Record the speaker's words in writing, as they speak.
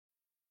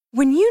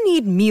When you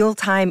need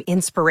mealtime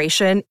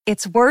inspiration,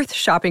 it's worth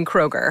shopping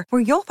Kroger,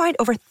 where you'll find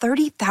over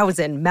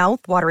 30,000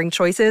 mouth-watering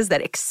choices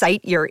that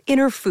excite your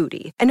inner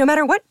foodie. And no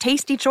matter what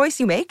tasty choice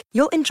you make,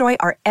 you'll enjoy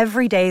our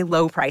everyday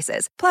low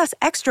prices, plus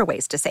extra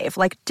ways to save,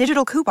 like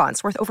digital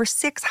coupons worth over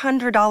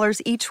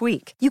 $600 each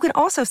week. You can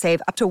also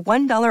save up to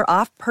 $1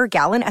 off per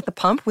gallon at the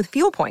pump with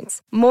fuel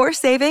points. More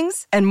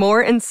savings and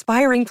more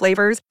inspiring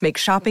flavors make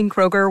shopping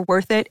Kroger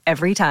worth it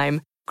every time.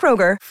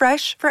 Kroger,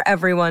 fresh for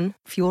everyone.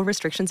 Fuel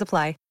restrictions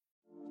apply.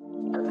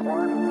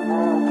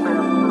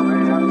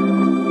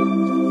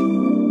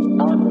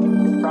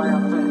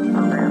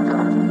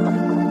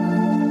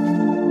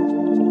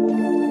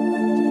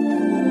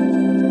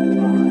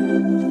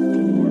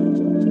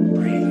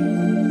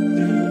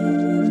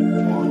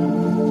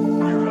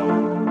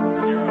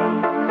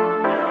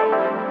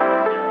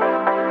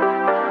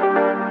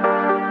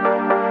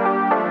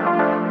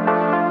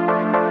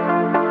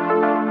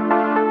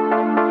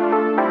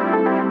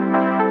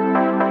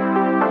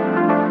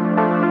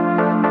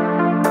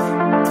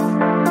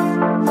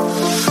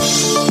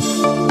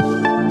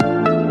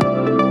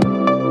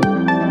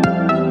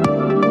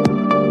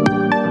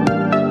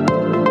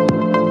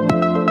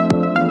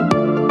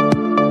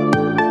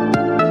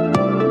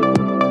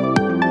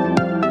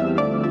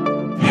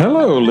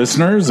 Hello,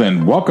 listeners,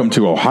 and welcome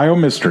to Ohio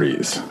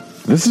Mysteries.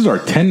 This is our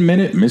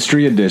 10-minute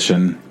mystery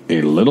edition,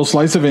 a little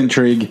slice of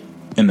intrigue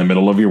in the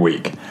middle of your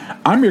week.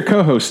 I'm your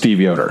co-host, Steve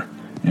Yoder,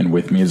 and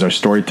with me is our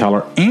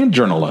storyteller and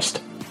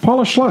journalist,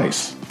 Paula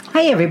Schleiss.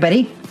 Hi,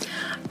 everybody.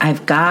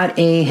 I've got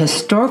a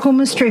historical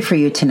mystery for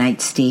you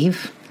tonight,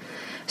 Steve.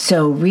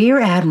 So,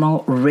 Rear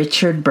Admiral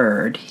Richard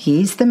Byrd,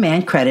 he's the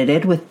man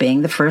credited with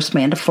being the first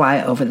man to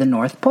fly over the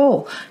North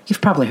Pole.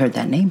 You've probably heard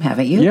that name,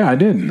 haven't you? Yeah, I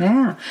did.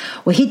 Yeah.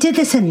 Well, he did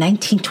this in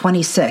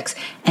 1926,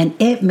 and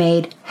it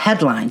made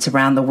headlines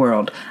around the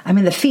world. I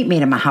mean, the feat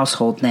made him a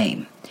household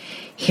name.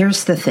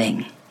 Here's the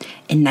thing.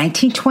 In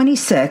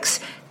 1926,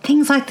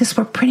 things like this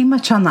were pretty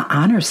much on the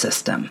honor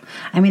system.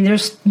 I mean,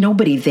 there's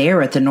nobody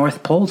there at the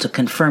North Pole to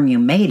confirm you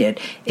made it.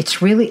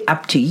 It's really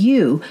up to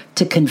you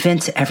to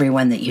convince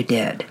everyone that you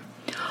did.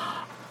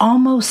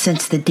 Almost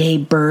since the day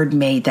Byrd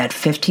made that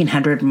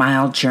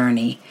 1,500-mile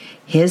journey,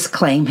 his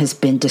claim has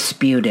been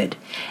disputed,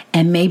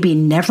 and maybe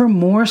never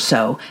more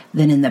so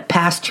than in the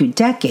past 2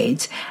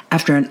 decades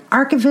after an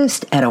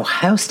archivist at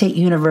Ohio State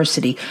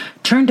University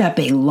turned up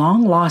a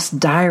long-lost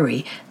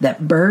diary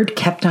that Byrd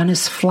kept on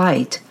his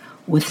flight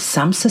with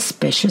some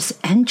suspicious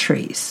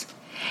entries.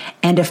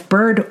 And if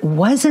Byrd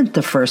wasn't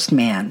the first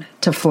man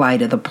to fly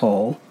to the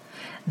pole,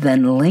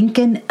 then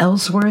Lincoln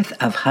Ellsworth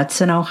of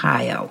Hudson,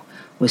 Ohio,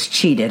 was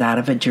cheated out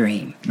of a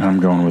dream. I'm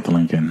going with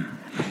Lincoln.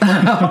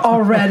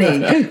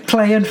 Already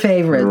playing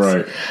favorites.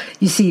 Right.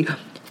 You see,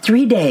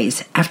 3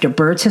 days after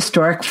Byrd's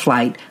historic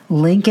flight,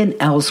 Lincoln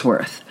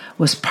Ellsworth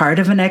was part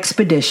of an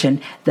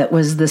expedition that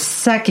was the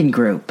second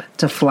group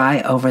to fly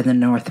over the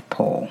North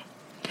Pole.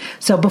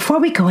 So before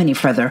we go any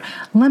further,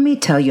 let me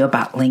tell you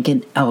about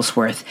Lincoln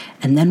Ellsworth,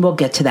 and then we'll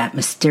get to that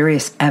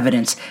mysterious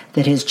evidence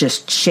that has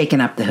just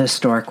shaken up the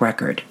historic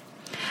record.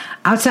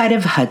 Outside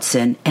of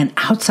Hudson and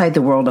outside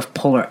the world of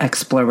polar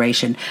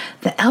exploration,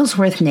 the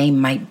Ellsworth name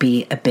might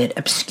be a bit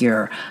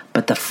obscure,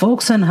 but the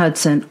folks on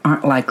Hudson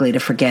aren't likely to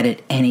forget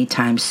it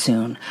anytime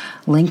soon.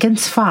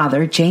 Lincoln's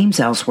father, James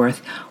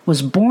Ellsworth,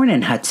 was born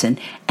in Hudson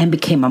and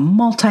became a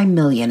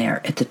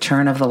multimillionaire at the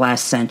turn of the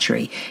last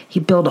century. He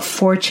built a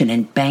fortune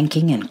in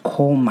banking and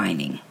coal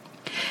mining.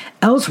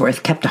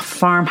 Ellsworth kept a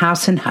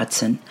farmhouse in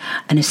Hudson,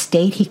 an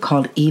estate he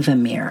called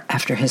Evamere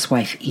after his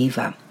wife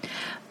Eva.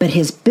 But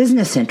his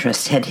business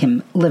interests had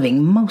him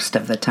living most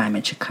of the time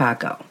in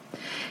Chicago.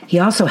 He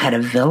also had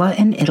a villa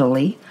in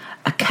Italy,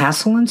 a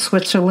castle in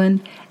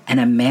Switzerland,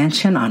 and a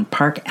mansion on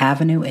Park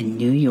Avenue in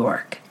New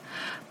York.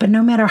 But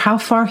no matter how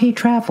far he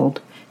traveled,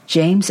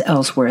 James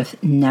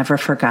Ellsworth never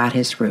forgot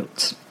his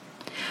roots.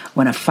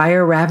 When a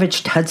fire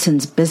ravaged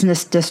Hudson's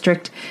business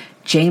district,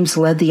 James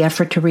led the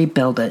effort to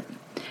rebuild it.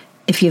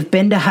 If you've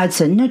been to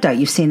Hudson, no doubt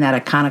you've seen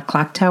that iconic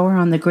clock tower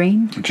on the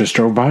green. I just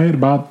drove by it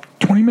about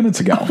 20 minutes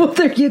ago. Oh, well,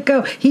 there you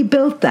go. He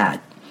built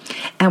that.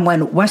 And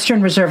when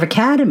Western Reserve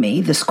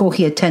Academy, the school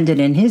he attended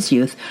in his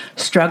youth,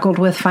 struggled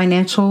with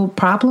financial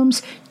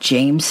problems,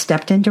 James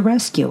stepped in to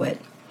rescue it.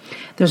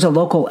 There's a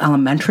local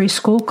elementary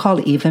school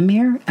called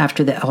Evamere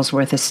after the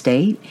Ellsworth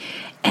estate.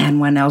 And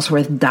when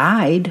Ellsworth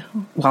died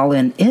while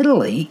in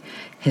Italy,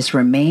 his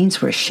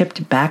remains were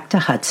shipped back to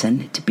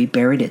Hudson to be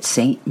buried at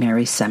St.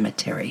 Mary's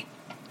Cemetery.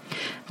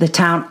 The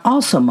town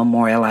also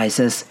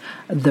memorializes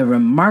the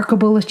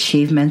remarkable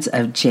achievements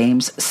of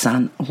James'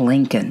 son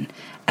Lincoln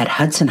at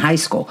Hudson High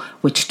School,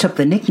 which took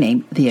the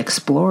nickname the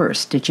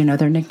Explorers. Did you know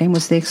their nickname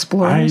was the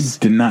Explorers? I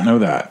did not know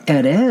that.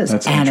 It is,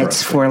 That's and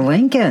it's for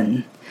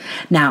Lincoln.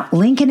 Now,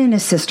 Lincoln and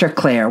his sister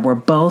Claire were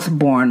both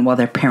born while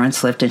their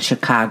parents lived in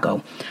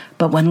Chicago,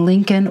 but when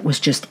Lincoln was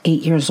just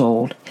 8 years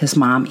old, his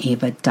mom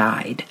Eva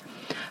died.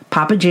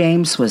 Papa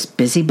James was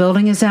busy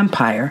building his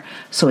empire,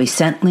 so he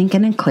sent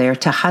Lincoln and Claire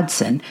to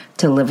Hudson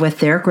to live with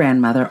their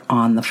grandmother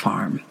on the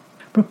farm.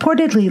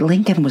 Reportedly,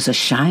 Lincoln was a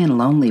shy and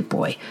lonely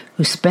boy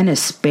who spent his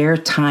spare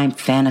time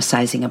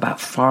fantasizing about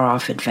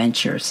far-off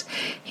adventures.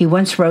 He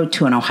once wrote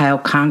to an Ohio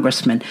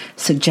congressman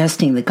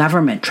suggesting the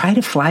government try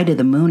to fly to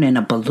the moon in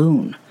a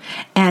balloon.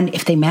 And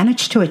if they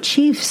managed to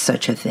achieve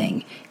such a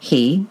thing,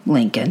 he,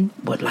 Lincoln,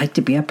 would like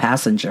to be a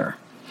passenger.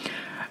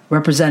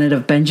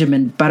 Representative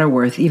Benjamin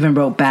Butterworth even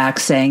wrote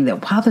back saying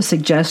that while the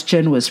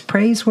suggestion was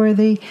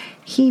praiseworthy,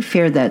 he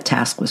feared that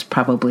task was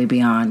probably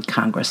beyond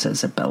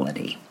Congress's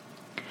ability.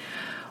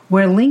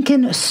 Where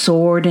Lincoln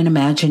soared in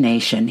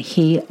imagination,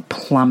 he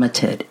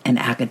plummeted in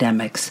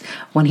academics.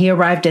 When he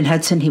arrived in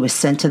Hudson, he was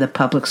sent to the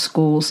public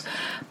schools,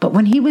 but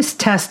when he was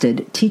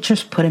tested,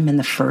 teachers put him in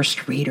the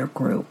first reader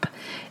group.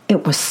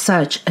 It was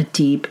such a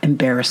deep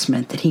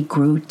embarrassment that he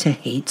grew to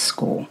hate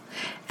school,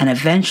 and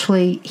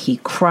eventually he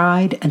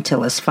cried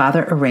until his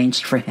father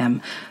arranged for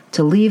him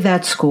to leave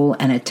that school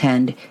and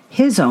attend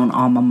his own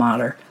alma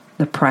mater,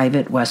 the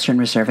private Western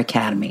Reserve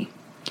Academy.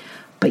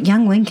 But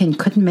young Lincoln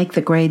couldn't make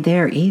the grade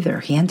there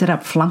either. He ended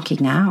up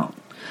flunking out.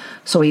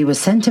 So he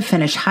was sent to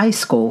finish high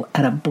school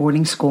at a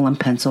boarding school in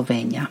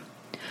Pennsylvania.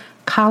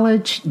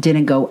 College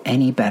didn't go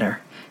any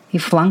better. He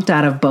flunked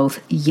out of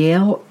both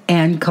Yale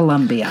and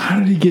Columbia. How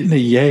did he get into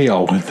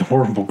Yale with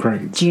horrible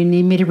grades? Do you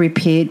need me to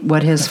repeat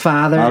what his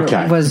father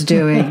was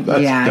doing?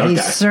 He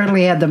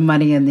certainly had the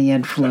money and the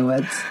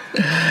influence.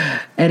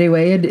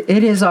 Anyway,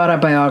 in his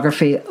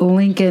autobiography,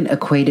 Lincoln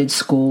equated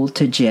school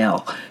to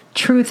jail.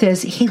 Truth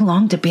is, he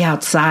longed to be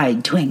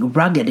outside doing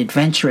rugged,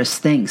 adventurous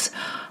things.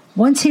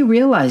 Once he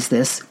realized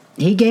this,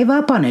 he gave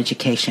up on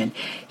education.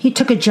 He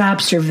took a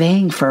job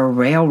surveying for a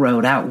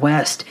railroad out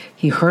west.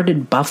 He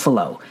herded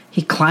buffalo.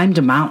 He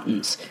climbed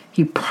mountains.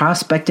 He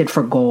prospected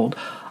for gold.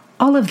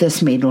 All of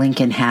this made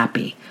Lincoln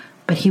happy,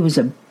 but he was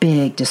a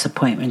big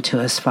disappointment to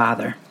his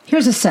father.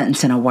 Here's a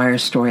sentence in a Wire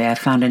story I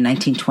found in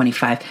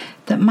 1925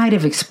 that might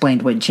have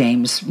explained what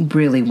James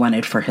really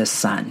wanted for his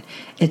son.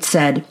 It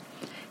said,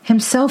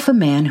 "Himself a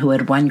man who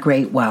had won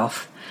great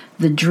wealth,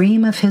 the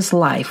dream of his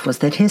life was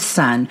that his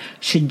son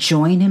should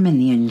join him in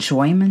the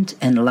enjoyment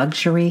and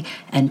luxury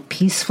and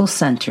peaceful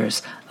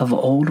centers of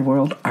old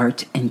world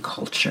art and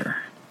culture."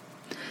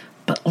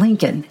 But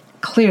Lincoln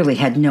clearly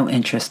had no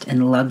interest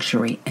in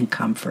luxury and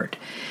comfort.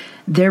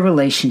 Their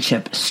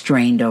relationship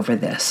strained over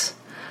this.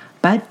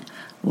 But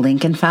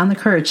Lincoln found the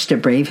courage to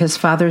brave his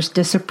father's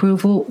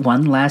disapproval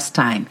one last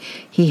time.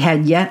 He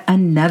had yet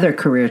another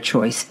career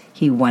choice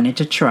he wanted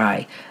to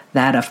try,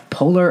 that of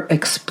polar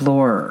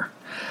explorer.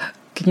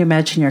 Can you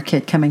imagine your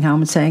kid coming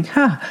home and saying,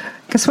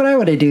 guess what I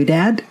want to do,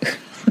 Dad?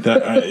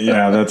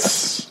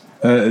 That's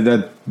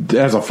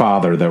as a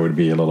father, that would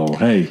be a little,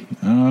 hey,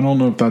 I don't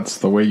know if that's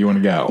the way you want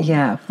to go.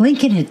 Yeah.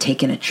 Lincoln had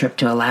taken a trip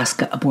to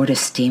Alaska aboard a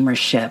steamer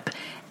ship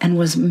and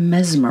was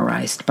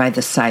mesmerized by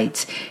the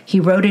sights.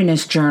 He wrote in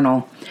his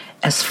journal,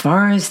 "As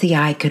far as the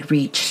eye could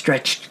reach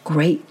stretched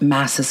great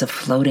masses of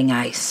floating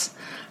ice.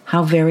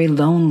 How very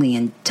lonely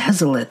and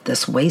desolate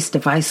this waste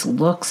of ice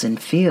looks and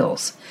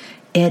feels.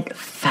 It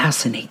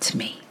fascinates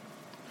me."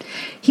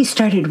 He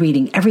started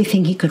reading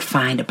everything he could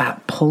find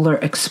about polar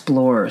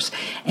explorers,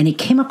 and he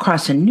came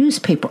across a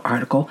newspaper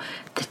article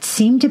that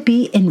seemed to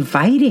be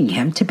inviting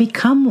him to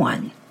become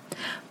one.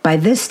 By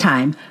this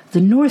time,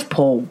 the North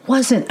Pole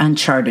wasn't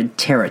uncharted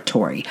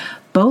territory.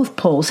 Both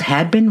poles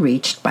had been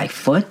reached by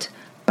foot,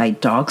 by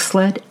dog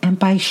sled, and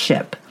by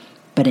ship.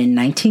 But in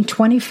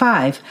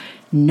 1925,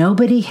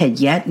 nobody had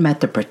yet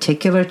met the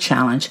particular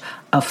challenge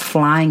of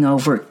flying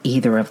over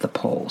either of the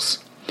poles.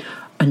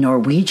 A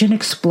Norwegian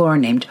explorer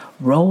named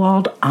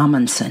Roald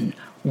Amundsen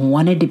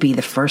wanted to be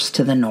the first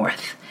to the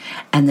north,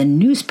 and the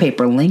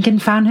newspaper Lincoln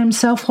found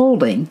himself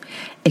holding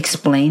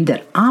explained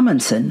that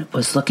Amundsen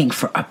was looking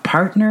for a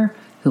partner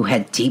who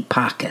had deep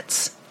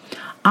pockets.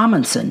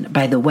 Amundsen,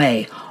 by the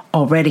way,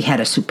 already had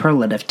a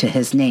superlative to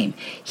his name.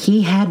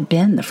 He had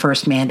been the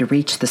first man to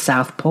reach the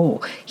South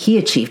Pole. He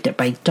achieved it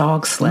by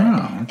dog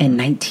sled in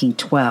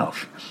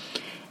 1912.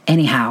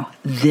 Anyhow,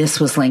 this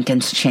was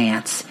Lincoln's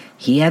chance.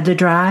 He had the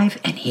drive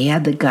and he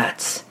had the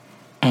guts.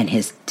 And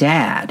his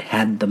dad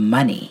had the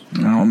money.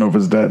 I don't know if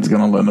his dad's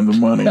going to lend him the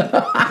money.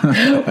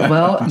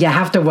 Well, you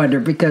have to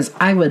wonder, because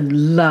I would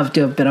love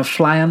to have been a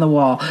fly on the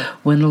wall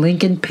when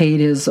Lincoln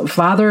paid his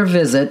father a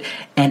visit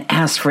and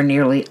asked for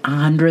nearly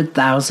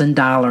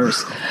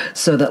 $100,000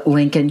 so that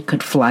Lincoln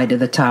could fly to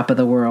the top of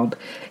the world.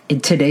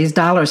 In today's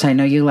dollars, I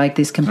know you like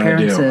these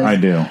comparisons. I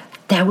do.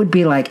 That would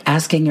be like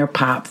asking your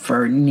pop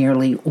for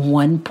nearly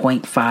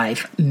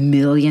 $1.5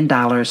 million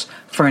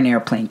for an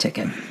airplane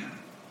ticket.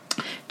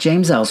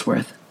 James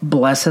Ellsworth,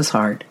 bless his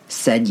heart,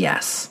 said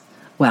yes.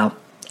 Well,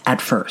 at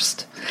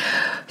first.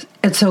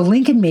 And so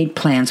Lincoln made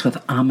plans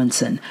with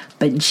Amundsen,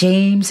 but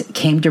James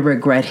came to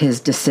regret his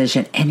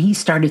decision, and he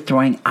started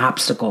throwing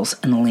obstacles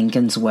in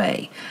Lincoln's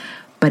way.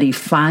 But he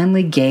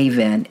finally gave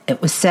in. It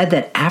was said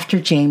that after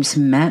James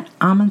met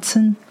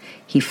Amundsen,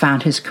 he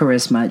found his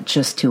charisma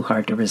just too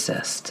hard to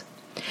resist.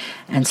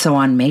 And so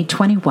on May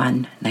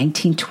 21,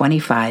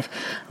 1925,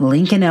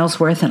 Lincoln,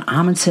 Ellsworth, and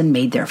Amundsen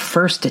made their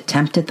first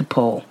attempt at the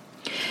pole.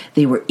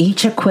 They were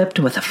each equipped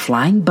with a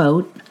flying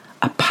boat,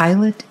 a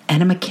pilot,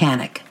 and a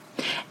mechanic.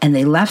 and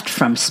they left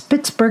from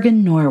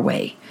Spitsbergen,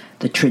 Norway,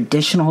 the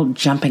traditional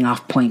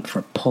jumping-off point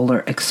for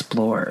polar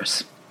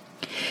explorers.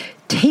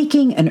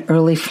 Taking an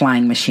early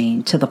flying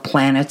machine to the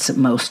planet's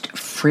most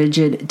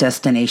frigid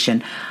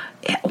destination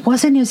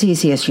wasn't as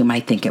easy as you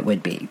might think it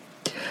would be.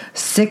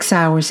 6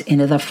 hours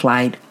into the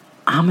flight,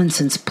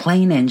 Amundsen's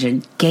plane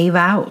engine gave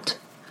out.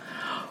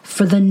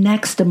 For the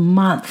next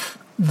month,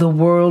 the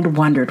world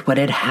wondered what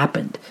had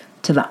happened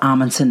to the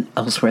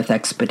Amundsen-Ellsworth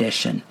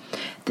expedition.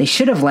 They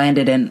should have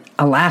landed in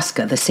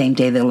Alaska the same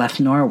day they left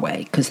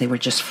Norway because they were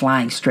just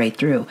flying straight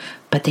through,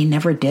 but they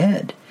never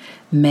did.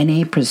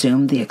 Many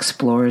presumed the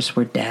explorers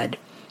were dead.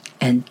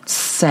 And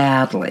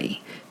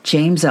sadly,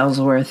 James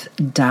Ellsworth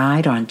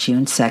died on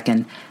June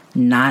 2nd,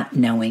 not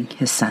knowing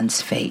his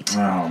son's fate.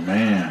 Oh,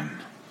 man.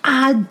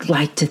 I'd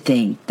like to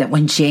think that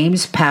when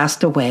James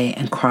passed away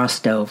and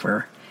crossed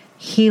over,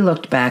 he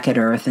looked back at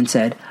Earth and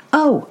said,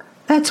 "Oh,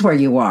 that's where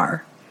you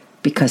are,"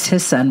 because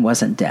his son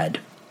wasn't dead.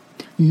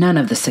 None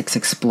of the 6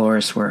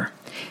 explorers were.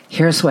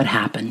 Here's what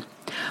happened.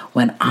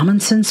 When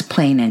Amundsen's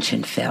plane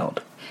engine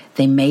failed,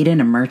 they made an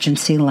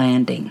emergency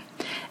landing.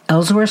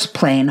 Ellsworth's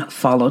plane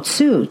followed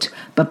suit,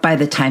 but by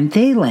the time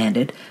they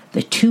landed,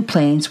 the 2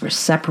 planes were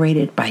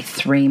separated by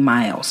 3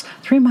 miles.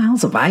 3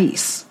 miles of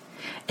ice.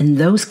 In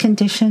those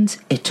conditions,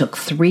 it took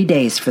 3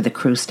 days for the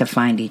crews to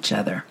find each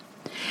other.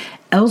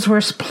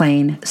 Ellsworth's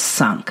plane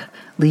sunk,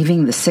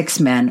 leaving the 6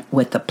 men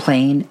with the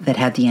plane that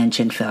had the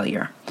engine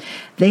failure.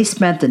 They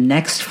spent the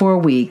next 4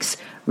 weeks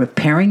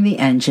repairing the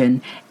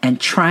engine and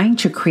trying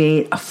to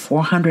create a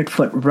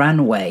 400-foot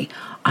runway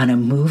on a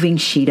moving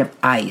sheet of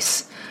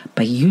ice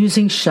by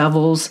using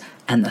shovels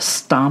and the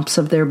stomps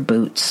of their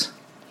boots.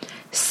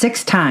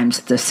 6 times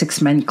the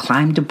 6 men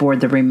climbed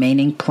aboard the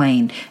remaining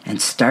plane and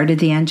started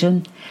the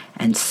engine,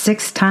 and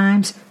 6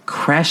 times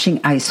crashing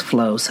ice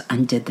floes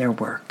undid their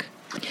work.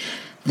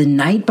 The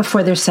night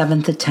before their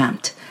 7th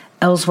attempt,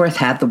 Ellsworth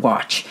had the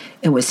watch.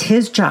 It was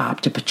his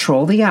job to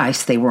patrol the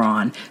ice they were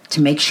on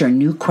to make sure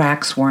new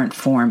cracks weren't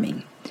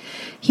forming.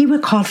 He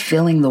recalled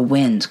feeling the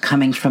wind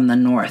coming from the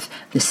north,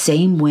 the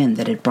same wind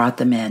that had brought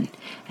them in,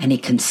 and he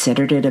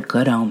considered it a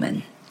good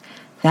omen.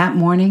 That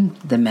morning,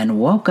 the men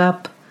woke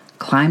up,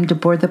 climbed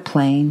aboard the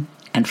plane,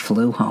 and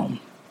flew home.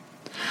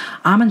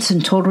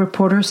 Amundsen told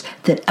reporters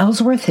that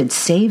Ellsworth had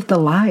saved the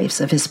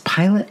lives of his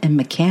pilot and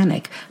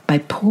mechanic by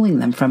pulling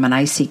them from an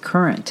icy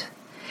current.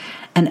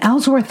 And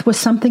Ellsworth was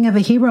something of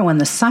a hero in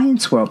the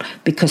science world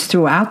because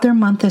throughout their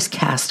month as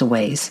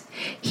castaways,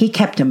 he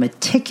kept a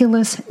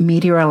meticulous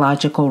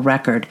meteorological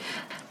record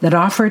that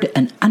offered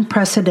an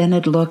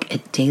unprecedented look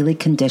at daily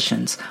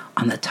conditions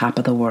on the top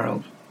of the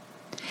world.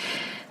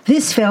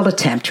 This failed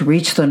attempt to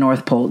reach the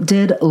North Pole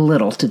did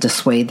little to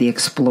dissuade the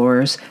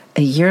explorers.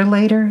 A year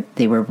later,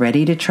 they were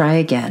ready to try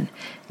again.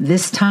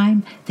 This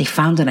time, they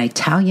found an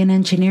Italian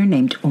engineer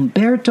named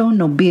Umberto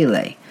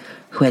Nobile,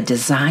 who had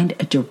designed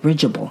a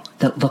dirigible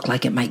that looked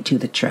like it might do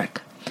the trick.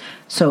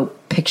 So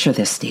picture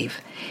this, Steve.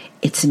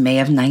 It's May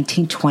of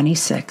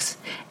 1926,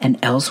 and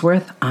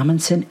Ellsworth,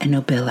 Amundsen, and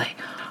Nobile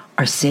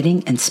are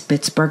sitting in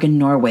Spitsbergen,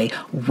 Norway,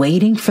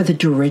 waiting for the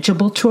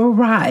dirigible to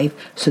arrive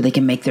so they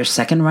can make their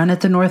second run at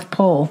the North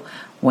Pole,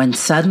 when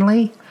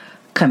suddenly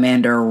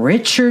Commander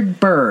Richard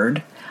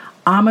Byrd,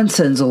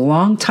 Amundsen's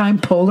longtime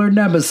polar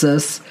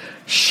nemesis,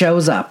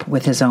 shows up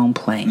with his own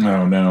plane.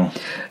 Oh, no.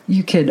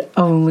 You could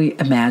only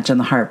imagine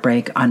the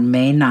heartbreak on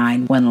May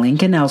 9 when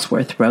Lincoln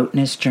Ellsworth wrote in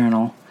his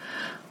journal,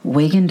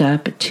 "Wakened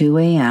up at 2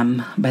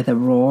 a.m. by the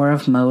roar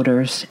of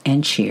motors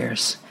and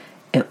cheers.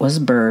 It was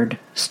Byrd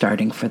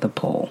starting for the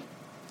pole."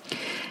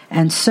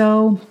 And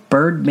so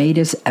Byrd made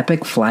his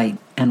epic flight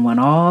and won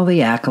all the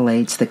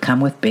accolades that come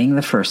with being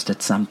the first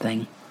at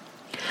something.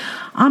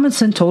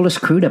 Amundsen told his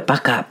crew to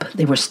buck up.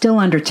 They were still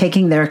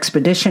undertaking their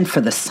expedition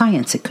for the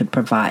science it could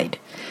provide.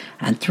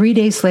 And 3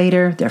 days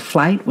later, their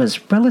flight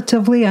was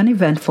relatively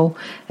uneventful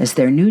as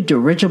their new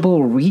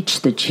dirigible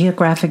reached the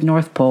geographic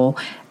North Pole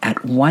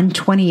at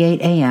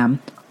 1:28 a.m.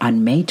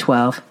 on May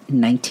 12,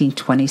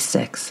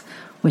 1926,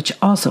 which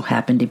also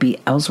happened to be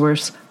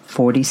Ellsworth's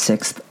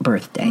 46th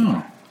birthday.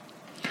 Oh.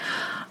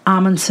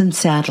 Amundsen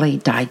sadly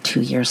died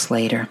 2 years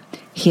later.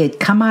 He had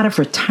come out of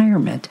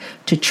retirement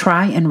to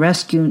try and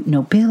rescue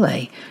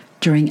Nobile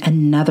during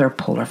another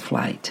polar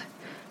flight.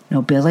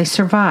 Nobile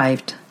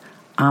survived.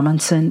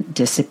 Amundsen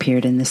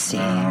disappeared in the sea.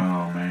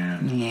 Oh,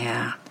 man.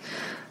 Yeah.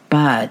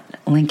 But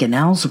Lincoln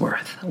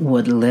Ellsworth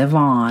would live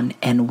on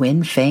and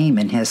win fame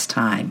in his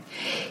time.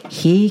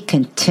 He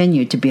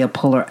continued to be a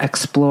polar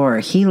explorer.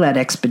 He led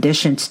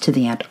expeditions to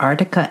the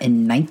Antarctica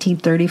in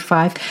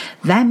 1935.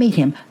 That made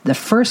him the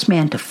first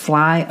man to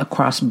fly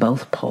across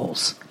both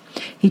poles.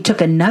 He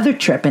took another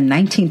trip in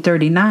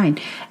 1939,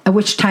 at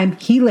which time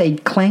he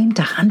laid claim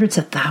to hundreds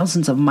of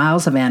thousands of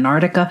miles of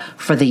Antarctica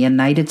for the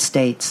United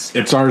States.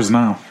 It's ours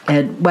now.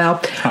 And,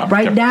 well,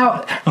 right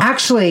now,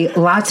 actually,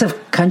 lots of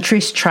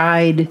countries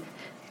tried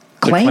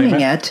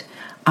claiming it,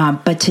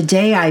 but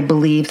today I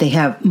believe they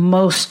have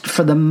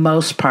for the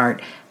most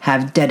part,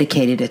 have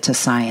dedicated it to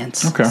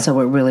science. Okay. So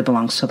it really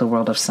belongs to the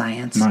world of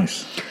science.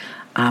 Nice.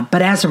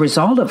 But as a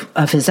result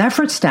of his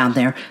efforts down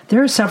there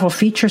are several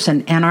features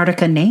in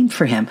Antarctica named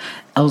for him: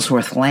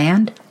 Ellsworth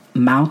Land,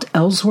 Mount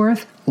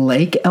Ellsworth,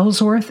 Lake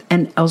Ellsworth,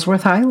 and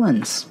Ellsworth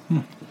Islands.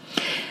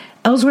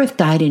 Ellsworth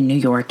died in New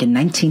York in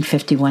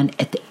 1951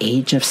 at the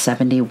age of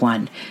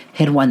 71.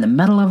 He had won the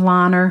Medal of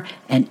Honor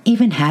and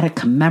even had a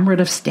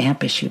commemorative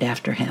stamp issued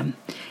after him.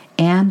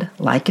 And,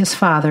 like his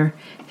father,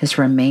 his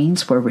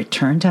remains were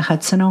returned to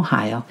Hudson,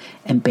 Ohio,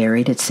 and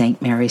buried at St.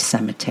 Mary's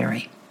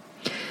Cemetery.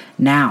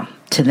 Now,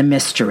 to the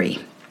mystery.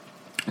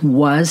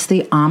 Was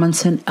the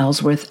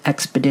Amundsen-Ellsworth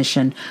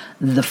expedition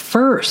the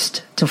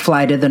first to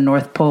fly to the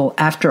North Pole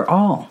after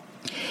all?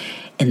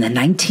 In the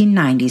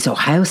 1990s,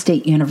 Ohio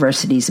State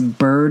University's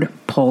Byrd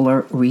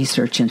Polar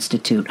Research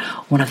Institute,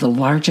 one of the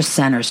largest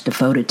centers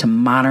devoted to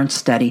modern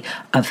study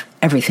of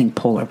everything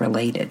polar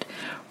related,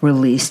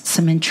 released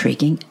some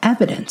intriguing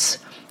evidence.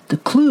 The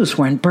clues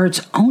were in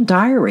Byrd's own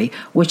diary,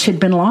 which had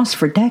been lost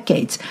for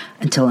decades,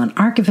 until an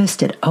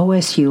archivist at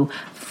OSU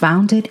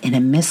found it in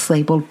a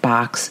mislabeled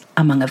box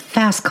among a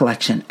vast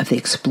collection of the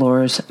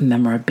explorer's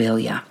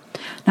memorabilia.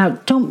 Now,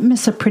 don't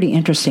miss a pretty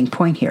interesting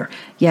point here.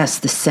 Yes,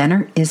 the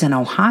center is in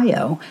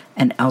Ohio,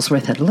 and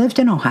Ellsworth had lived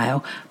in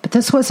Ohio, but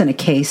this wasn't a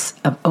case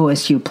of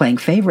OSU playing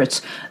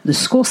favorites. The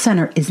school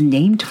center is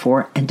named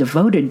for and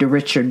devoted to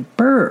Richard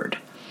Byrd.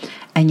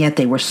 And yet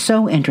they were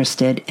so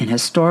interested in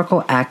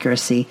historical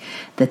accuracy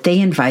that they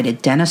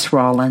invited Dennis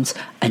Rawlins,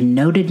 a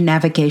noted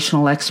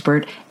navigational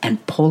expert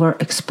and polar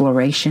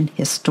exploration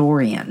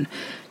historian,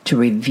 to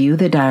review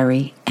the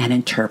diary and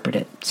interpret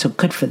it. So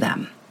good for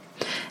them.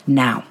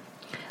 Now,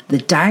 the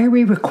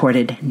diary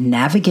recorded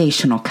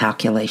navigational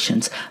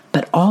calculations,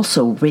 but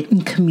also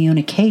written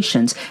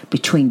communications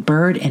between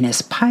Byrd and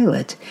his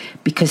pilot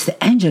because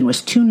the engine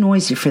was too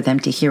noisy for them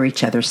to hear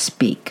each other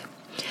speak.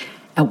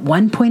 At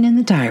one point in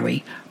the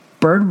diary,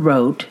 Byrd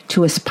wrote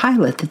to his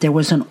pilot that there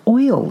was an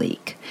oil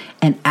leak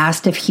and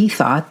asked if he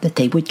thought that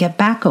they would get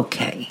back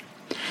okay.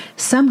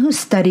 Some who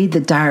studied the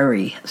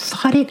diary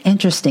thought it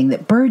interesting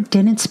that Byrd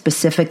didn't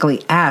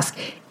specifically ask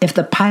if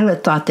the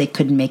pilot thought they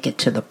could make it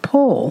to the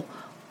pole,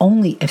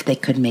 only if they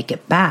could make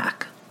it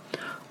back.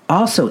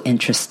 Also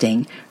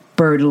interesting,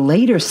 Byrd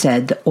later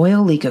said the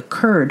oil leak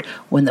occurred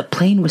when the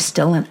plane was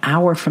still an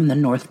hour from the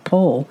North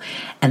Pole,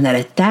 and that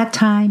at that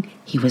time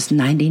he was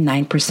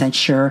 99%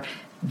 sure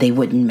they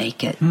wouldn't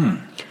make it.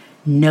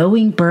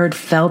 Knowing Byrd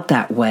felt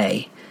that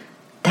way,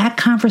 that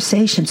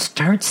conversation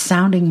starts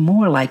sounding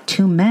more like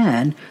two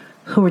men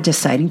who were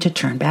deciding to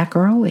turn back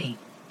early.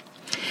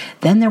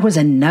 Then there was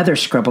another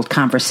scribbled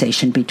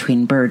conversation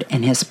between Byrd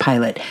and his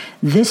pilot.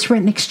 This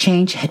written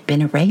exchange had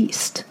been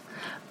erased,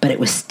 but it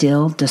was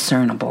still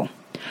discernible.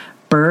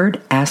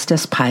 Byrd asked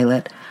his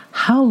pilot,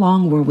 "How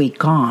long were we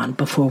gone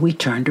before we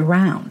turned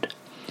around?"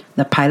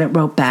 The pilot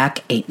wrote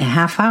back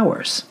 8.5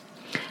 hours.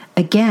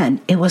 Again,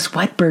 it was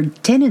what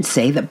Byrd didn't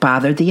say that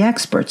bothered the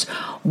experts.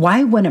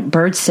 Why wouldn't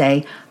Byrd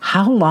say,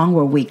 "How long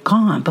were we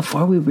gone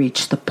before we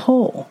reached the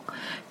pole?"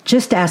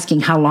 Just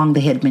asking how long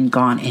they had been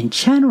gone in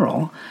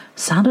general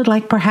sounded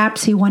like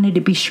perhaps he wanted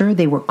to be sure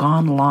they were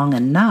gone long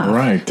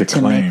enough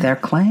to make their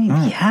claim.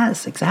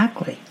 Yes,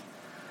 exactly.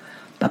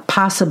 But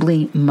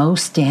possibly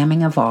most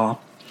damning of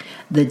all,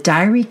 the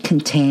diary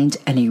contained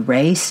an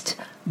erased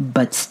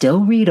but still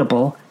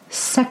readable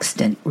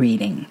sextant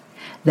reading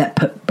that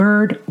put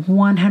Byrd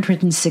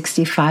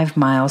 165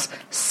 miles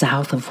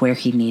south of where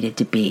he needed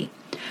to be.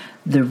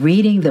 The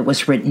reading that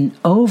was written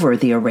over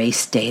the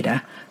erased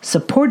data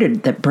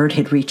supported that Byrd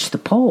had reached the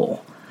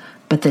pole,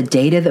 but the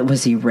data that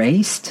was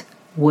erased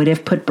would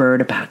have put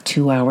Byrd about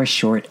 2 hours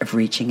short of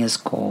reaching his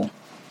goal.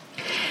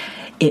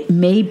 It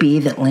may be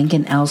that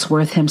Lincoln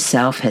Ellsworth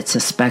himself had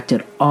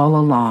suspected all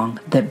along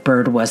that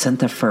Byrd wasn't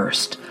the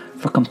first,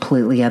 for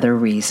completely other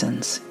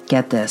reasons.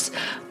 Get this,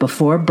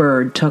 before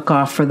Byrd took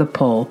off for the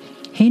pole,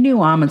 he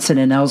knew Amundsen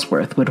and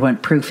Ellsworth would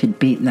want proof he'd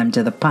beaten them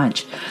to the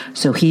punch,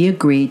 so he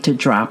agreed to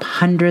drop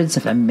hundreds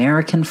of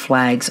American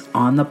flags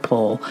on the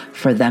pole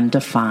for them to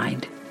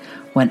find.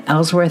 When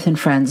Ellsworth and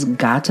friends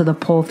got to the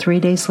pole 3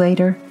 days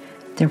later,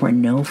 there were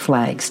no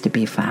flags to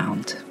be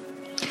found.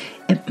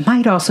 It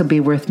might also be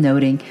worth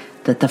noting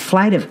that the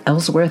flight of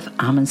Ellsworth,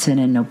 Amundsen,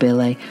 and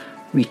Nobile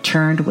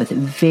returned with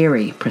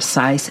very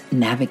precise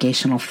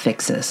navigational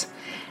fixes,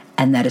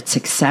 and that its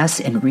success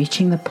in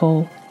reaching the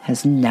pole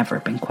has never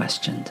been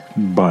questioned.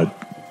 But,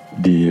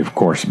 of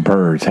course,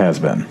 Byrd's has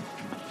been.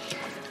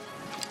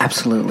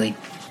 Absolutely.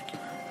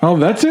 Well,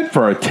 that's it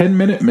for our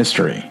 10-minute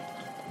mystery.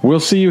 We'll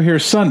see you here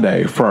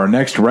Sunday for our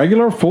next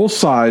regular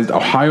full-sized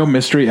Ohio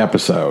Mystery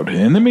episode.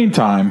 In the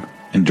meantime,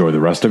 enjoy the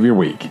rest of your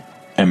week.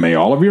 And may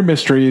all of your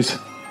mysteries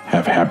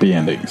have happy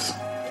endings.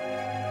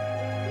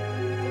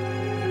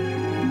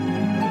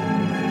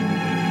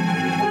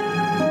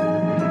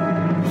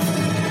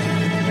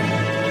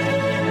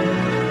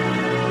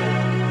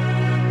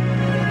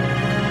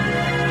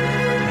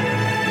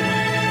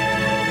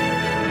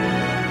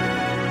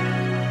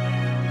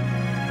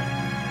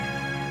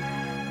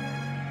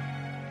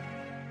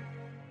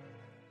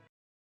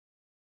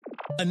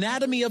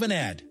 Anatomy of an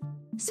ad.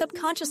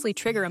 Subconsciously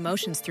trigger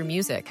emotions through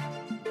music.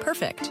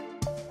 Perfect.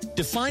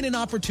 Define an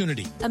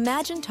opportunity.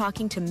 Imagine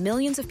talking to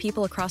millions of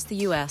people across the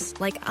U.S.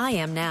 like I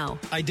am now.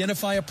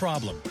 Identify a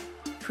problem.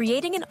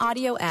 Creating an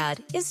audio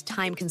ad is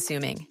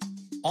time-consuming.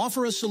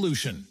 Offer a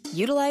solution.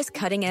 Utilize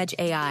cutting-edge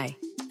AI.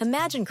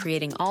 Imagine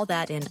creating all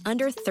that in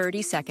under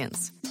 30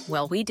 seconds.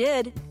 Well, we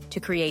did to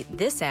create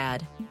this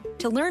ad.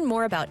 To learn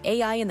more about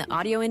AI in the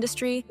audio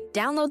industry,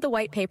 download the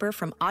white paper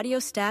from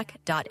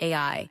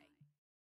audiostack.ai.